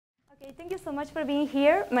Okay, thank you so much for being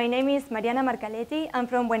here. My name is Mariana Marcaletti. I'm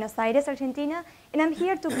from Buenos Aires, Argentina, and I'm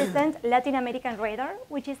here to present Latin American Radar,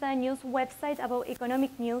 which is a news website about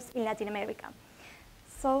economic news in Latin America.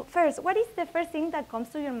 So first, what is the first thing that comes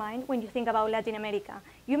to your mind when you think about Latin America?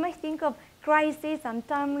 You might think of crisis and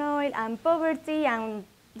turmoil and poverty and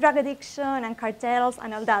drug addiction and cartels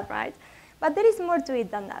and all that, right? But there is more to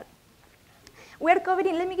it than that. We're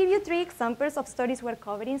covering, let me give you 3 examples of stories we're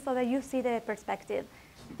covering so that you see the perspective.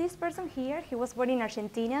 This person here, he was born in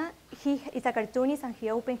Argentina. He is a cartoonist and he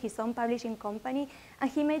opened his own publishing company and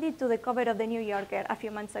he made it to the cover of the New Yorker a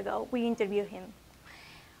few months ago. We interviewed him.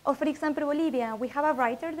 Or for example, Bolivia, we have a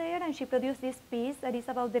writer there and she produced this piece that is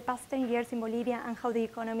about the past 10 years in Bolivia and how the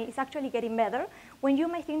economy is actually getting better when you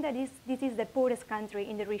might think that this is the poorest country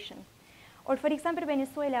in the region. Or for example,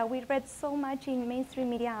 Venezuela, we read so much in mainstream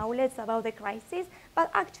media outlets about the crisis, but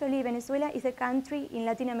actually Venezuela is a country in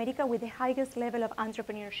Latin America with the highest level of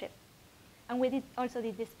entrepreneurship. And we also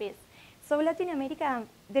did this piece. So Latin America,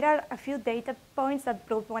 there are a few data points that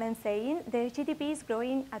prove what I'm saying. The GDP is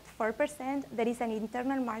growing at 4%. There is an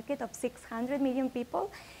internal market of 600 million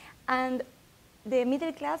people. And the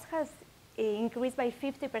middle class has increased by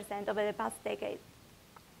 50% over the past decade.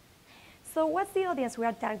 So what's the audience we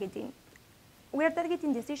are targeting? We are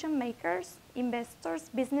targeting decision makers, investors,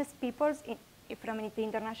 business people from the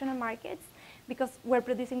international markets because we're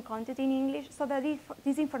producing content in English so that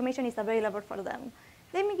this information is available for them.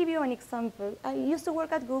 Let me give you an example. I used to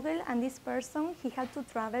work at Google and this person, he had to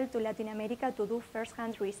travel to Latin America to do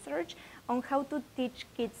first-hand research on how to teach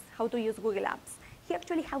kids how to use Google Apps. He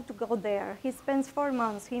actually had to go there. He spends 4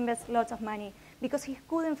 months, he invests lots of money because he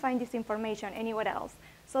couldn't find this information anywhere else.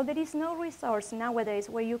 So there is no resource nowadays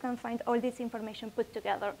where you can find all this information put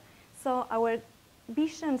together. So our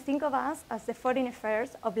vision, think of us as the foreign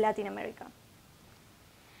affairs of Latin America.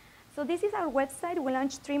 So this is our website. We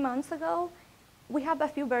launched 3 months ago. We have a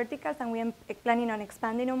few verticals and we are planning on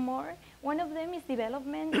expanding on more. One of them is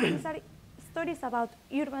development. These are stories about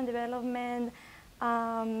urban development,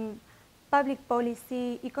 public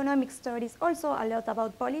policy, economic stories, also a lot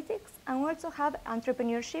about politics, and we also have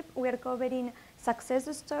entrepreneurship. We are covering success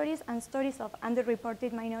stories and stories of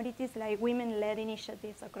underreported minorities like women-led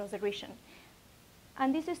initiatives across the region.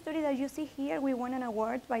 And this story that you see here, we won an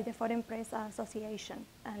award by the Foreign Press Association.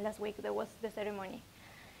 Last week there was the ceremony.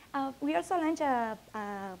 We also launched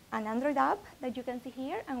an Android app that you can see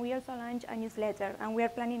here, and we also launched a newsletter, and we are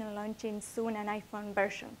planning on launching soon an iPhone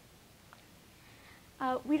version.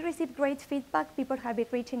 We received great feedback. People have been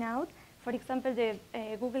reaching out. For example, the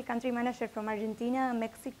Google country manager from Argentina and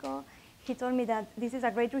Mexico, he told me that this is a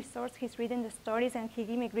great resource. He's reading the stories and he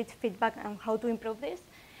gave me great feedback on how to improve this.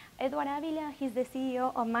 Edward Avila, he's the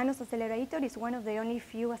CEO of Manos Accelerator. It's one of the only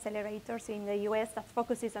few accelerators in the US that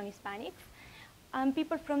focuses on Hispanics. And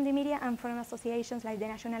people from the media and from associations like the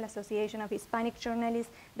National Association of Hispanic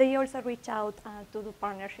Journalists, they also reach out to do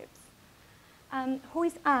partnerships. Who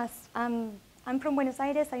is us? I'm from Buenos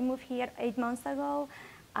Aires. I moved here 8 months ago.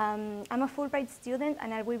 I'm a Fulbright student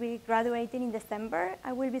and I will be graduating in December.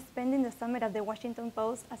 I will be spending the summer at the Washington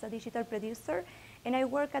Post as a digital producer. And I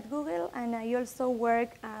work at Google and I also work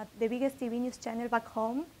at the biggest TV news channel back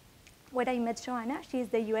home where I met Joanna. She's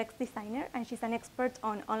the UX designer and she's an expert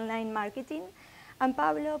on online marketing. And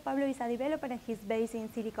Pablo is a developer and he's based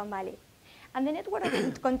in Silicon Valley. And the network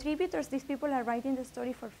of contributors, these people are writing the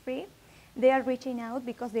story for free. They are reaching out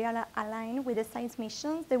because they are aligned with the science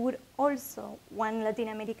missions. They would also want Latin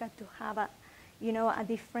America to have a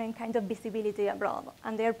different kind of visibility abroad.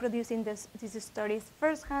 And they are producing these stories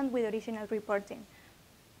firsthand with original reporting.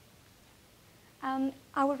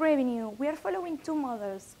 Our revenue, we are following 2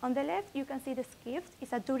 models. On the left, you can see the Skift.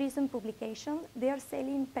 It's a tourism publication. They are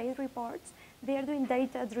selling paid reports. They are doing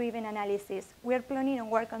data-driven analysis. We are planning on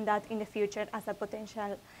work on that in the future as a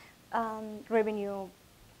potential revenue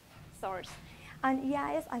source. And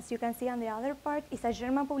EIS, as you can see on the other part, is a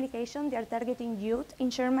German publication. They are targeting youth in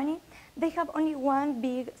Germany. They have only one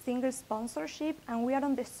big single sponsorship, and we are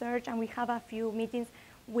on the search, and we have a few meetings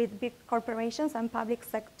with big corporations and public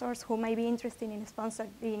sectors who might be interested in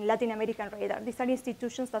sponsoring Latin American Radar. These are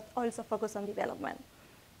institutions that also focus on development.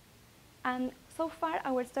 And so far,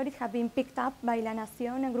 our stories have been picked up by La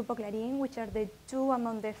Nación and Grupo Clarín, which are the 2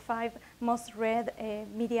 among the 5 most read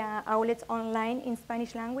media outlets online in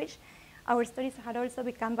Spanish language. Our stories had also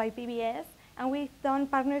become by PBS, and we've done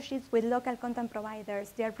partnerships with local content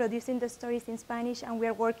providers. They are producing the stories in Spanish, and we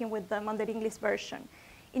are working with them on the English version.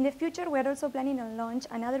 In the future, we are also planning to launch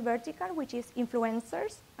another vertical, which is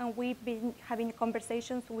influencers, and we've been having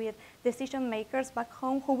conversations with decision makers back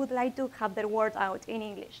home who would like to have their word out in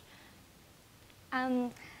English.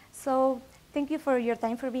 So Thank you for your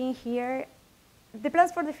time, for being here. The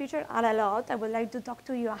plans for the future are a lot. I would like to talk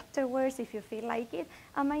to you afterwards if you feel like it.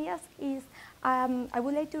 My ask is, I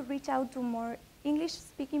would like to reach out to more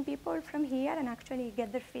English-speaking people from here and actually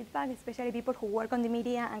get their feedback, especially people who work on the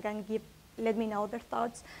media and can let me know their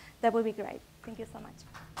thoughts. That would be great. Thank you so much.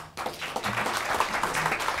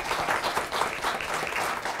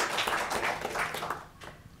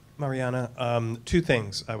 Mariana, two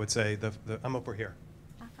things I would say. I'm over here.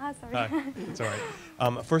 Sorry. Hi, it's all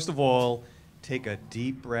right. First of all, take a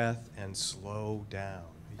deep breath and slow down.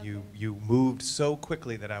 Okay. You moved so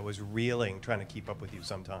quickly that I was reeling trying to keep up with you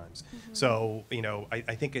sometimes. Mm-hmm. So,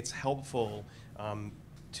 I think it's helpful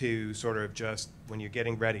to sort of just, when you're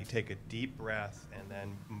getting ready, take a deep breath and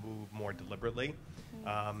then move more deliberately.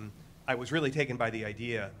 Mm-hmm. I was really taken by the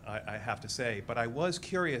idea, I have to say, but I was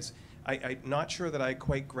curious. I'm not sure that I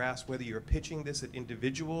quite grasp whether you're pitching this at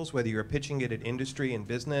individuals, whether you're pitching it at industry and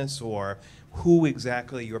business, or who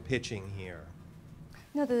exactly you're pitching here.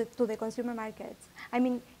 No, to the consumer markets. I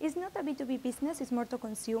mean, it's not a B2B business, it's more to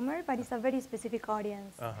consumer, but it's a very specific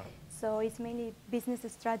audience. So it's mainly business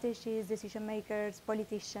strategies, decision makers,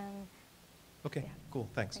 politicians. Okay, yeah. Cool,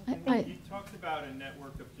 thanks. You talked about a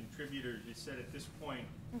network of contributors. You said at this point,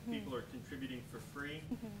 people are contributing for free,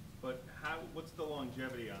 but what's the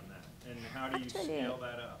longevity on that? And how do you scale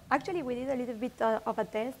that up? Actually, we did a little bit of a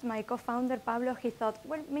test. My co-founder, Pablo, he thought,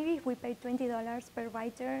 well, maybe if we pay $20 per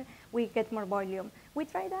writer, we get more volume. We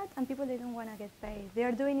tried that, and people, they don't want to get paid. They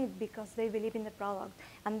are doing it because they believe in the product,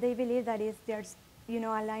 and they believe that they're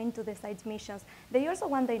aligned to the site's missions. They also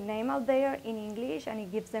want their name out there in English, and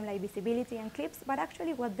it gives them like visibility and clips, but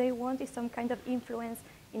actually what they want is some kind of influence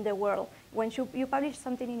in the world. When you publish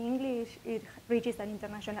something in English, it reaches an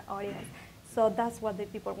international audience. So that's what the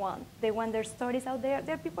people want. They want their stories out there.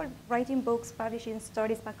 There are people writing books, publishing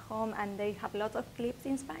stories back home, and they have lots of clips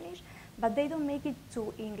in Spanish, but they don't make it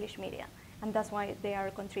to English media, and that's why they are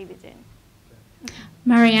contributing.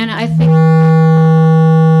 Mariana, I think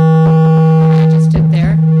I just did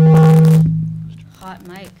there. Hot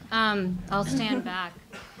mic. I'll stand back.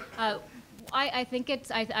 I think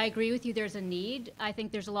I agree with you, there's a need. I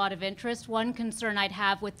think there's a lot of interest. One concern I'd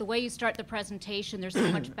have with the way you start the presentation, there's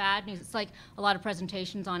so much bad news. It's like a lot of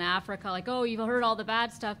presentations on Africa, like, oh, you've heard all the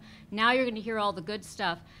bad stuff. Now you're going to hear all the good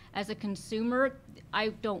stuff. As a consumer, I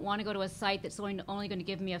don't want to go to a site that's only going to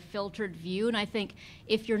give me a filtered view. And I think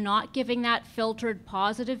if you're not giving that filtered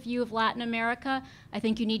positive view of Latin America, I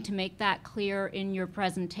think you need to make that clear in your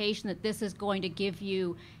presentation, that this is going to give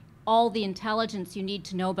you all the intelligence you need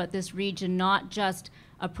to know about this region, not just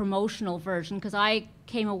a promotional version, because I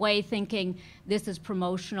came away thinking this is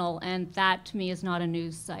promotional, and that to me is not a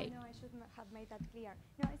news site. No, I should have made that clear.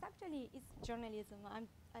 No, it's journalism.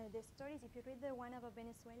 The stories, if you read the one about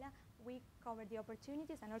Venezuela, we cover the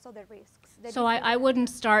opportunities and also the risks. So I wouldn't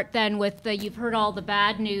start then with you've heard all the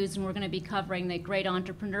bad news and we're going to be covering the great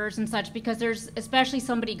entrepreneurs and such, because there's, especially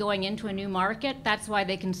somebody going into a new market, that's why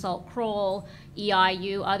they consult Kroll,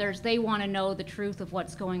 EIU, others. They want to know the truth of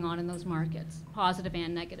what's going on in those markets, positive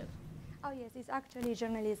and negative. Oh yes, it's actually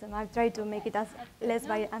journalism. I've tried to make it as less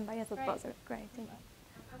unbiased as possible. Great, thank you.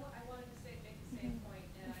 I wanted to make the same point,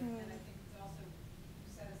 and I think it's also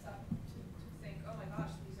set us up to think, oh my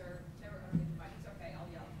gosh, these are terrible. It's okay, I'll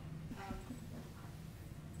yell.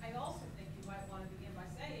 I also think you might want to begin by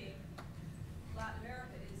saying Latin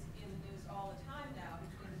America is in the news all the time now,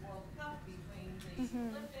 between the World Cup, between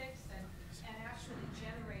the Olympics, and actually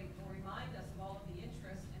generate or remind us of all of the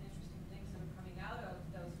interest and interesting things that are coming out of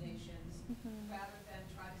those nations, rather than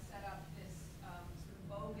try to set up this sort of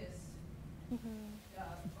bogus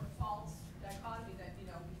or false dichotomy that, we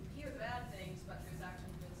can hear the bad things, but there's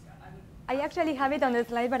actually good stuff. I actually have it on the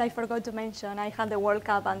slide, but I forgot to mention I had the World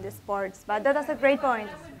Cup and the sports, but that's a great point.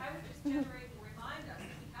 I would just generate or remind us that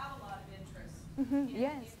we have a lot of interest in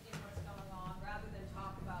what's going on, rather than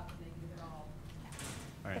talk about the negative at all.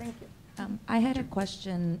 All right. Thank you. I had a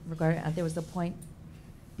question regarding, there was a point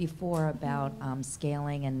before about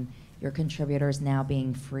scaling and your contributors now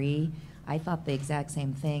being free. I thought the exact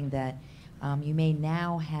same thing, that you may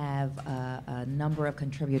now have a number of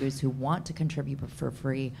contributors who want to contribute for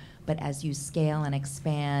free, but as you scale and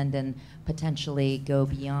expand and potentially go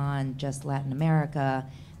beyond just Latin America,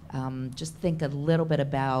 just think a little bit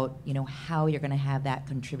about how you're going to have that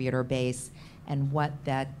contributor base and what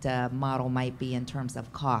that model might be in terms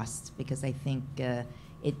of cost, because I think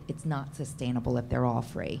it's not sustainable if they're all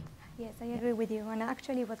free. Yes, I agree with you. And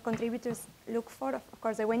actually what contributors look for, of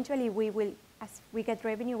course, eventually we will, as we get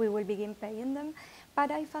revenue, we will begin paying them. But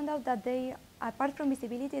I found out that they, apart from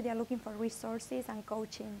visibility, they are looking for resources and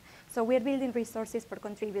coaching. So we're building resources for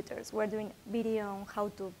contributors. We're doing video on how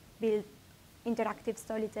to build interactive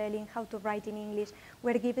storytelling, how to write in English.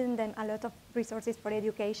 We're giving them a lot of resources for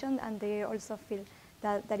education, and they also feel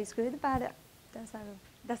that that is good. But that's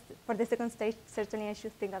for the second stage. Certainly, I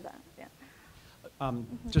should think of that. Yeah.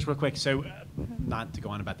 Just real quick, so not to go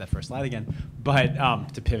on about that first slide again, but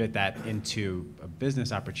to pivot that into a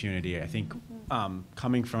business opportunity, I think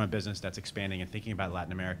coming from a business that's expanding and thinking about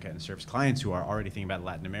Latin America and serves clients who are already thinking about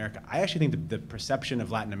Latin America, I actually think the perception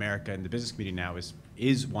of Latin America in the business community now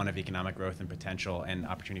is one of economic growth and potential and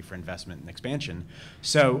opportunity for investment and expansion.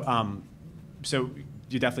 So, so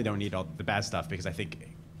you definitely don't need all the bad stuff, because I think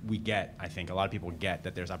a lot of people get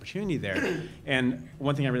that there's opportunity there. And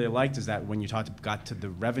one thing I really liked is that when you got to the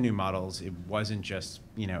revenue models, it wasn't just,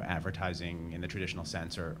 you know, advertising in the traditional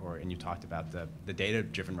sense, and you talked about the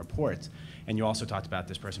data-driven reports, and you also talked about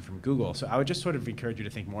this person from Google. So I would just sort of encourage you to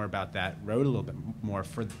think more about that road a little bit more,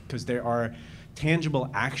 because there are tangible,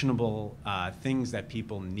 actionable things that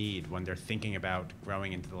people need when they're thinking about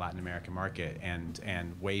growing into the Latin American market,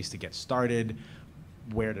 and ways to get started,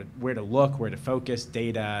 where to look, where to focus,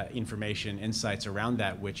 data, information, insights around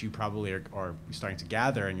that, which you probably are starting to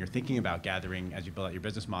gather, and you're thinking about gathering as you build out your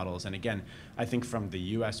business models. And again, I think from the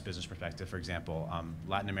U.S. business perspective, for example,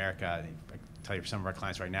 Latin America, I tell you, for some of our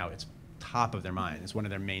clients right now, it's top of their mind. It's one of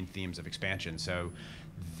their main themes of expansion. So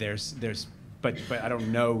but I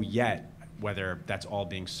don't know yet whether that's all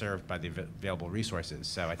being served by the available resources.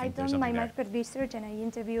 So I think there's something there. I've done my market research, and I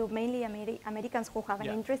interview mainly Americans who have an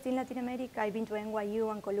interest in Latin America. I've been to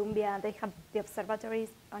NYU and Columbia, and they have the observatories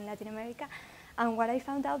on Latin America. And what I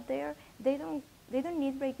found out there, they don't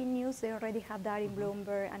need breaking news. They already have that in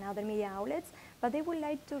Bloomberg and other media outlets, but they would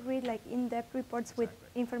like to read like in-depth reports with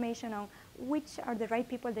information on which are the right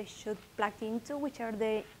people they should plug into, which are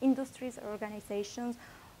the industries or organizations,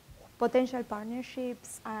 potential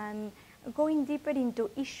partnerships, and going deeper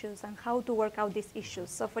into issues and how to work out these issues.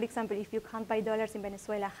 So for example, if you can't buy dollars in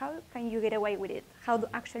Venezuela, how can you get away with it? How do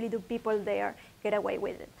people there get away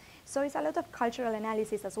with it? So it's a lot of cultural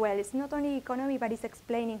analysis as well. It's not only economy, but it's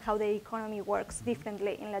explaining how the economy works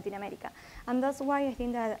differently in Latin America. And that's why I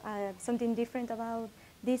think that something different about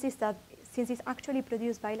this is that since it's actually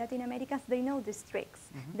produced by Latin Americans, they know these tricks.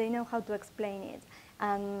 They know how to explain it.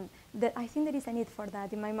 And I think there is a need for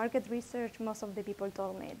that. In my market research, most of the people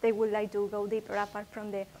told me they would like to go deeper, apart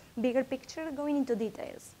from the bigger picture, going into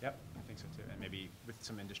details. Yep, I think so too. And maybe with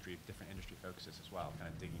some different industry focuses as well, kind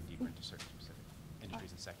of digging deeper into certain specific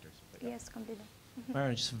industries and sectors. But yes, completely.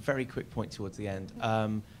 Mariana, just a very quick point towards the end.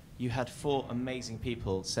 You had 4 amazing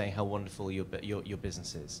people saying how wonderful your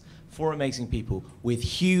business is. 4 amazing people with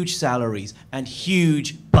huge salaries and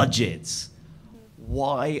huge budgets.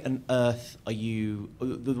 Why on earth are you?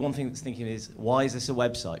 The one thing that's thinking is, why is this a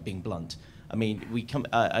website? Being blunt, I mean,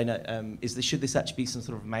 I know. Should this actually be some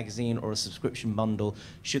sort of magazine or a subscription bundle?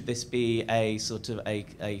 Should this be a sort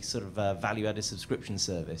of value-added subscription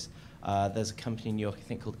service? There's a company in New York, I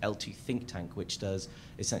think, called L2 Think Tank, which does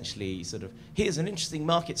essentially sort of, here's an interesting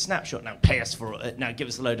market snapshot. Now pay us for it. Now give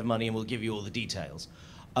us a load of money, and we'll give you all the details.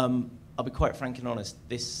 I'll be quite frank and honest.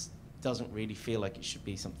 This doesn't really feel like it should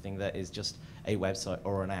be something that is just a website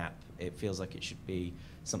or an app. It feels like it should be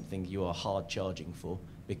something you are hard charging for,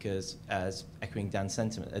 because as echoing Dan's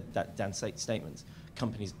statements,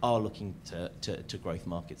 companies are looking to growth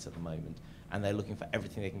markets at the moment, and they're looking for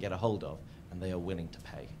everything they can get a hold of, and they are willing to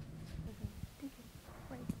pay.